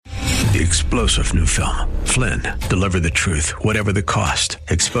The explosive new film, Flynn, deliver the truth, whatever the cost,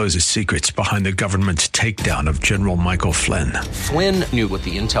 exposes secrets behind the government's takedown of General Michael Flynn. Flynn knew what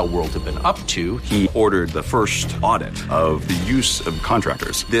the intel world had been up to. He ordered the first audit of the use of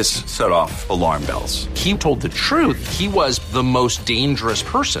contractors. This set off alarm bells. He told the truth. He was the most dangerous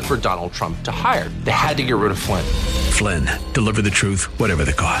person for Donald Trump to hire. They had to get rid of Flynn. Flynn, deliver the truth, whatever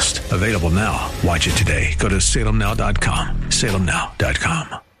the cost. Available now. Watch it today. Go to salemnow.com.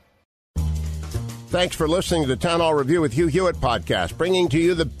 salemnow.com. Thanks for listening to the Town Hall Review with Hugh Hewitt podcast, bringing to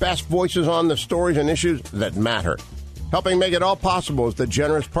you the best voices on the stories and issues that matter. Helping make it all possible is the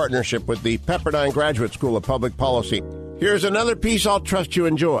generous partnership with the Pepperdine Graduate School of Public Policy. Here's another piece I'll trust you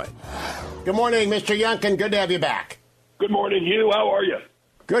enjoy. Good morning, Mr. Youngkin. Good to have you back. Good morning, Hugh. How are you?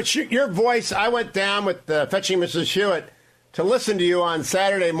 Good. Your voice, I went down with Fetching Mrs. Hewitt to listen to you on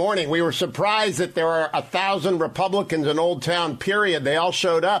Saturday morning. We were surprised that there were 1,000 Republicans in Old Town, period. They all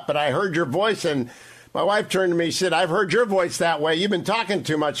showed up, but I heard your voice, and my wife turned to me and said, I've heard your voice that way. You've been talking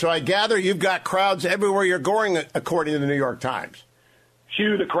too much, so I gather you've got crowds everywhere you're going, according to the New York Times.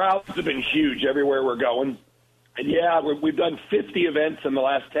 Hugh, the crowds have been huge everywhere we're going. And, yeah, we've done 50 events in the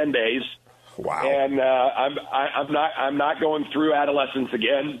last 10 days. Wow. And I'm not going through adolescence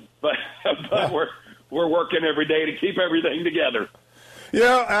again, but we're working every day to keep everything together. You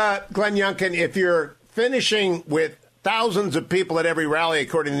know, Glenn Youngkin, if you're finishing with thousands of people at every rally,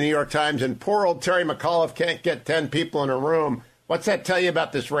 according to the New York Times, and poor old Terry McAuliffe can't get 10 people in a room, what's that tell you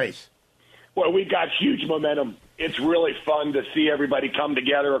about this race? Well, we've got huge momentum. It's really fun to see everybody come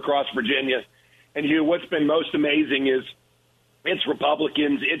together across Virginia. And, Hugh, what's been most amazing is it's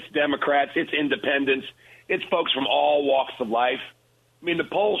Republicans, it's Democrats, it's independents, it's folks from all walks of life. I mean, the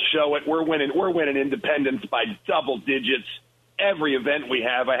polls show it. We're winning independents by double digits. Every event we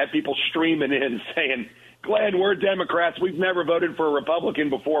have, I have people streaming in saying, Glenn, we're Democrats. We've never voted for a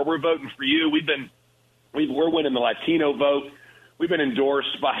Republican before. We're voting for you. We're winning the Latino vote. We've been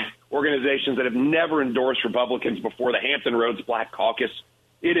endorsed by organizations that have never endorsed Republicans before, the Hampton Roads Black Caucus.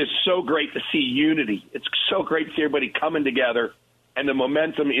 It is so great to see unity. It's so great to see everybody coming together, and the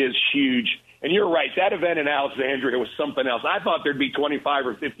momentum is huge. And you're right, that event in Alexandria was something else. I thought there'd be 25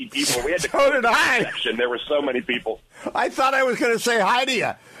 or 50 people. We had to So did I. Section. There were so many people. I thought I was going to say hi to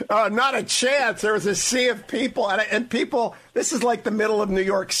you. Not a chance. There was a sea of people, and people. This is like the middle of New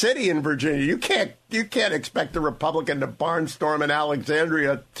York City in Virginia. You can't expect a Republican to barnstorm in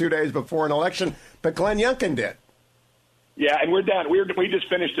Alexandria 2 days before an election, but Glenn Youngkin did. Yeah, and we're down. We just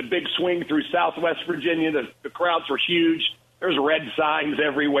finished a big swing through Southwest Virginia. The crowds were huge. There's red signs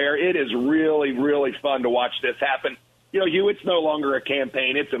everywhere. It is really, really fun to watch this happen. You know, Hugh, it's no longer a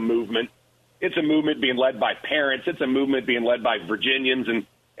campaign. It's a movement. It's a movement being led by parents. It's a movement being led by Virginians.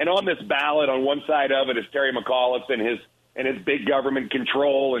 And on this ballot, on one side of it is Terry McAuliffe and his big government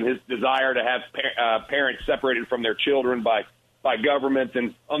control and his desire to have parents separated from their children by government.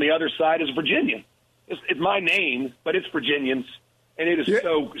 And on the other side is Virginia. It's my name, but it's Virginians. And it is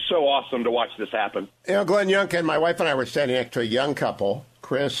so awesome to watch this happen. You know, Glenn Youngkin, my wife and I were standing next to a young couple,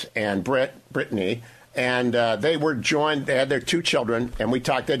 Chris and Brittany, and they were joined. They had their 2 children, and we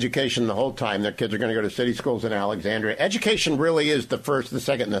talked education the whole time. Their kids are going to go to city schools in Alexandria. Education really is the first, the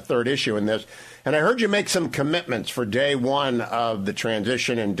second, and the third issue in this. And I heard you make some commitments for day one of the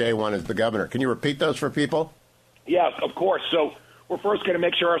transition and day one as the governor. Can you repeat those for people? Yeah, of course. So we're first going to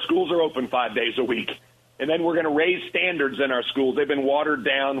make sure our schools are open 5 days a week. And then we're going to raise standards in our schools. They've been watered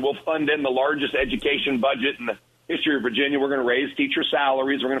down. We'll fund in the largest education budget in the history of Virginia. We're going to raise teacher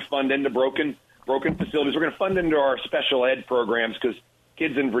salaries. We're going to fund into broken facilities. We're going to fund into our special ed programs because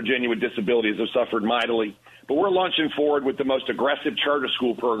kids in Virginia with disabilities have suffered mightily. But we're launching forward with the most aggressive charter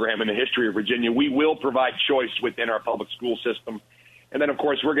school program in the history of Virginia. We will provide choice within our public school system. And then, of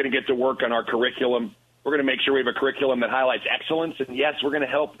course, we're going to get to work on our curriculum. We're going to make sure we have a curriculum that highlights excellence. And, yes, we're going to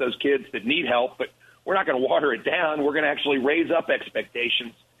help those kids that need help, but we're not going to water it down. We're going to actually raise up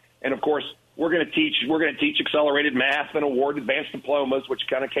expectations. And, of course, we're going to teach accelerated math and award advanced diplomas, which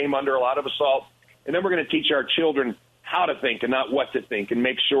kind of came under a lot of assault. And then we're going to teach our children how to think and not what to think, and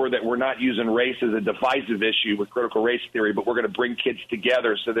make sure that we're not using race as a divisive issue with critical race theory, but we're going to bring kids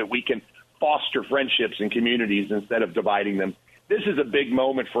together so that we can foster friendships and communities instead of dividing them. This is a big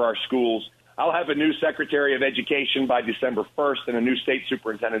moment for our schools. I'll have a new Secretary of Education by December 1st and a new State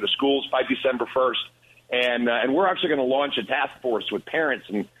Superintendent of Schools by December 1st. And we're actually going to launch a task force with parents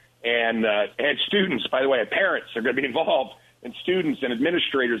and students. By the way, parents are going to be involved, and students and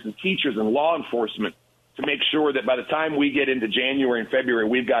administrators and teachers and law enforcement, to make sure that by the time we get into January and February,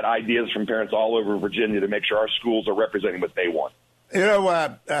 we've got ideas from parents all over Virginia to make sure our schools are representing what they want.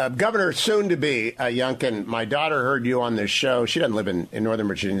 Governor soon-to-be Youngkin, my daughter heard you on this show. She doesn't live in Northern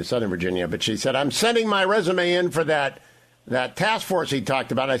Virginia, Southern Virginia, but she said, I'm sending my resume in for that task force he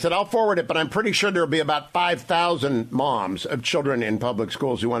talked about. I said, I'll forward it, but I'm pretty sure there'll be about 5,000 moms of children in public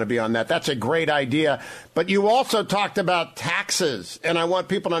schools who want to be on that. That's a great idea. But you also talked about taxes, and I want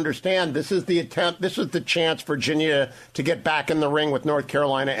people to understand this is the chance for Virginia to get back in the ring with North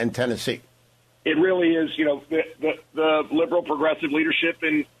Carolina and Tennessee. It really is. The liberal progressive leadership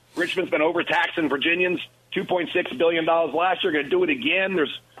in Richmond's been overtaxing Virginians, $2.6 billion last year. Going to do it again.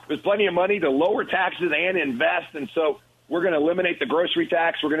 There's plenty of money to lower taxes and invest, and so we're going to eliminate the grocery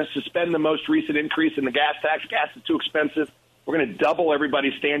tax. We're going to suspend the most recent increase in the gas tax. Gas is too expensive. We're going to double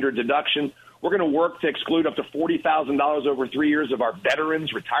everybody's standard deduction. We're going to work to exclude up to $40,000 over 3 years of our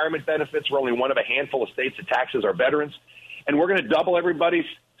veterans' retirement benefits. We're only one of a handful of states that taxes our veterans. And we're going to double everybody's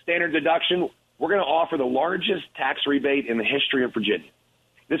standard deduction. We're going to offer the largest tax rebate in the history of Virginia.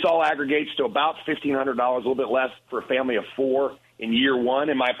 This all aggregates to about $1,500, a little bit less for a family of four in year one.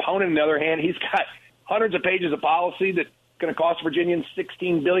 And my opponent, on the other hand, he's got hundreds of pages of policy that's going to cost Virginians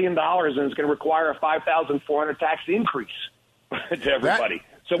 $16 billion, and it's going to require a $5,400 tax increase to everybody.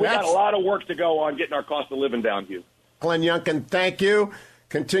 So we got a lot of work to go on getting our cost of living down, Hugh. Glenn Youngkin, thank you.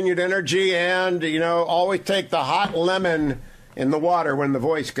 Continued energy, and, always take the hot lemon in the water when the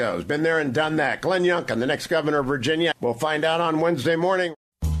voice goes. Been there and done that. Glenn Youngkin, the next governor of Virginia. We'll find out on Wednesday morning.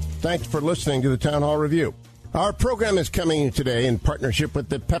 Thanks for listening to the Town Hall Review. Our program is coming today in partnership with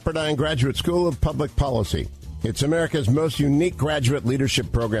the Pepperdine Graduate School of Public Policy. It's America's most unique graduate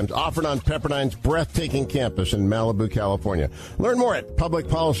leadership programs offered on Pepperdine's breathtaking campus in Malibu, California. Learn more at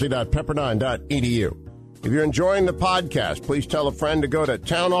publicpolicy.pepperdine.edu. If you're enjoying the podcast, please tell a friend to go to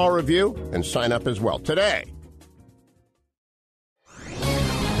Town Hall Review and sign up as well today.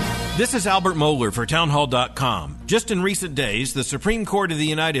 This is Albert Mohler for townhall.com. Just in recent days, the Supreme Court of the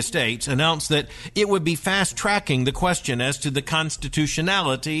United States announced that it would be fast-tracking the question as to the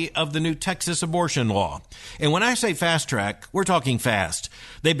constitutionality of the new Texas abortion law. And when I say fast-track, we're talking fast.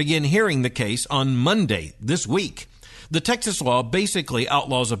 They begin hearing the case on Monday this week. The Texas law basically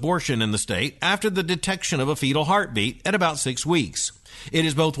outlaws abortion in the state after the detection of a fetal heartbeat at about 6 weeks. It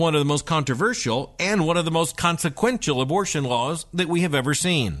is both one of the most controversial and one of the most consequential abortion laws that we have ever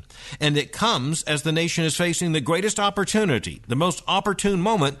seen. And it comes as the nation is facing the greatest opportunity, the most opportune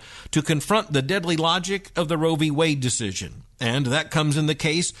moment to confront the deadly logic of the Roe v. Wade decision. And that comes in the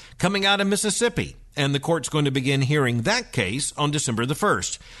case coming out of Mississippi. And the court's going to begin hearing that case on December the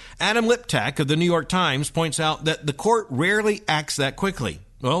 1st. Adam Liptak of the New York Times points out that the court rarely acts that quickly.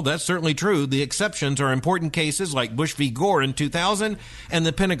 Well, that's certainly true. The exceptions are important cases like Bush v. Gore in 2000 and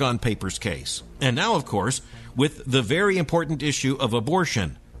the Pentagon Papers case. And now, of course, with the very important issue of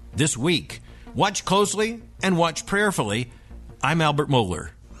abortion this week. Watch closely and watch prayerfully. I'm Albert Mohler.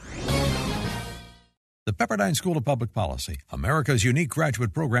 The Pepperdine School of Public Policy, America's unique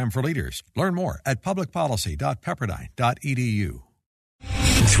graduate program for leaders. Learn more at publicpolicy.pepperdine.edu.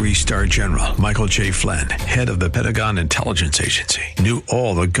 3-star General Michael J. Flynn, head of the Pentagon Intelligence Agency, knew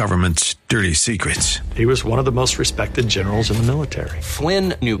all the government's dirty secrets. He was one of the most respected generals in the military.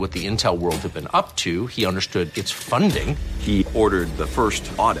 Flynn knew what the intel world had been up to. He understood its funding. He ordered the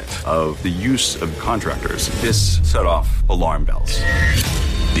first audit of the use of contractors. This set off alarm bells.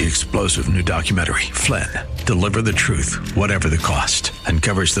 The explosive new documentary, Flynn, Deliver the Truth, Whatever the Cost,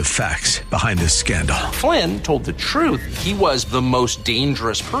 uncovers the facts behind this scandal. Flynn told the truth. He was the most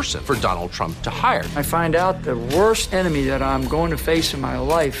dangerous person for Donald Trump to hire. I find out the worst enemy that I'm going to face in my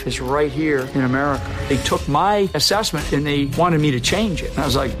life is right here in America. They took my assessment and they wanted me to change it. And I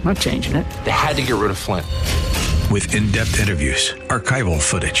was like, I'm not changing it. They had to get rid of Flynn. With in-depth interviews, archival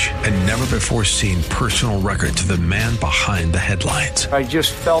footage, and never-before-seen personal records of the man behind the headlines. I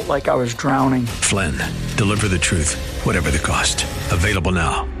just felt like I was drowning. Flynn, Deliver the Truth, Whatever the Cost. Available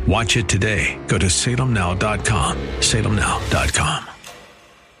now. Watch it today. Go to salemnow.com. salemnow.com.